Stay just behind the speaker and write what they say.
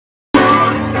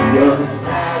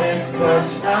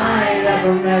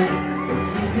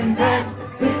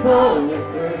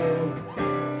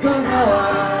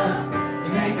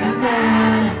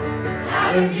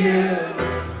out of you.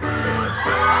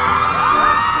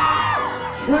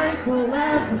 Tranquil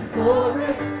as a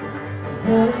forest,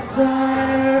 but a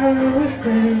fire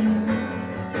within.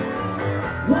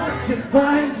 Once you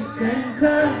find your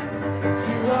center,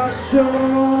 you are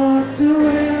sure to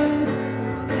win.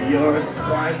 You're a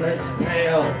spineless,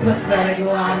 pale, pathetic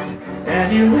lot,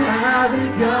 and you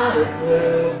haven't got a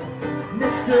clue.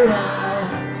 Mister, I'll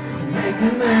make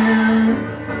a man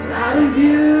out of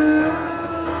you.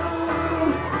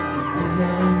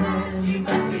 You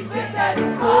must be sick at the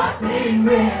coursing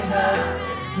river,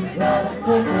 with all the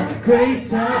force of the great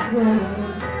typhoon,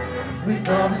 with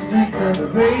all the strength of a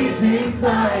raging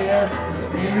fire,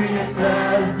 mysterious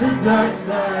as the dark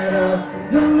side of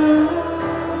the moon.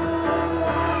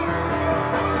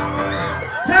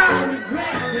 Time is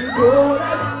racing toward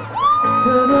us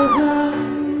to the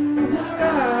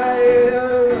underwriter.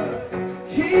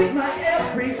 Keep my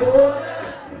every order,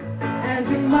 and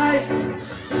you might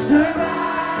survive.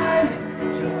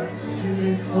 You're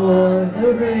suited for the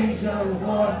rage of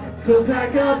war, so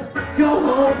pack up, go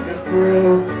home, you're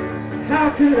through. How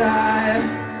could I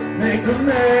make a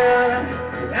man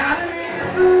out of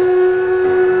you?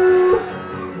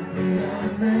 Simply a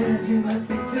man, you must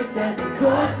be swift as a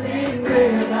coursing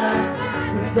river,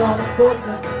 with all the force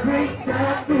of the great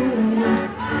typhoon,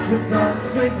 with all the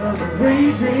strength of a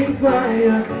raging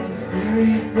fire,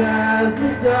 mysterious as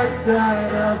the dark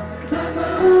side of the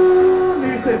moon.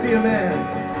 You said be a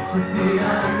man. So be a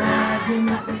man, you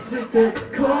must be swift as a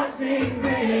coursing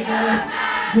river,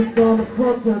 with all the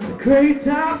force of the great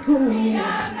typhoon,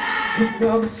 with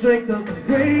all the strength of the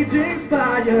raging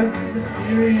fire,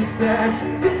 mysterious as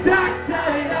the dark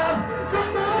side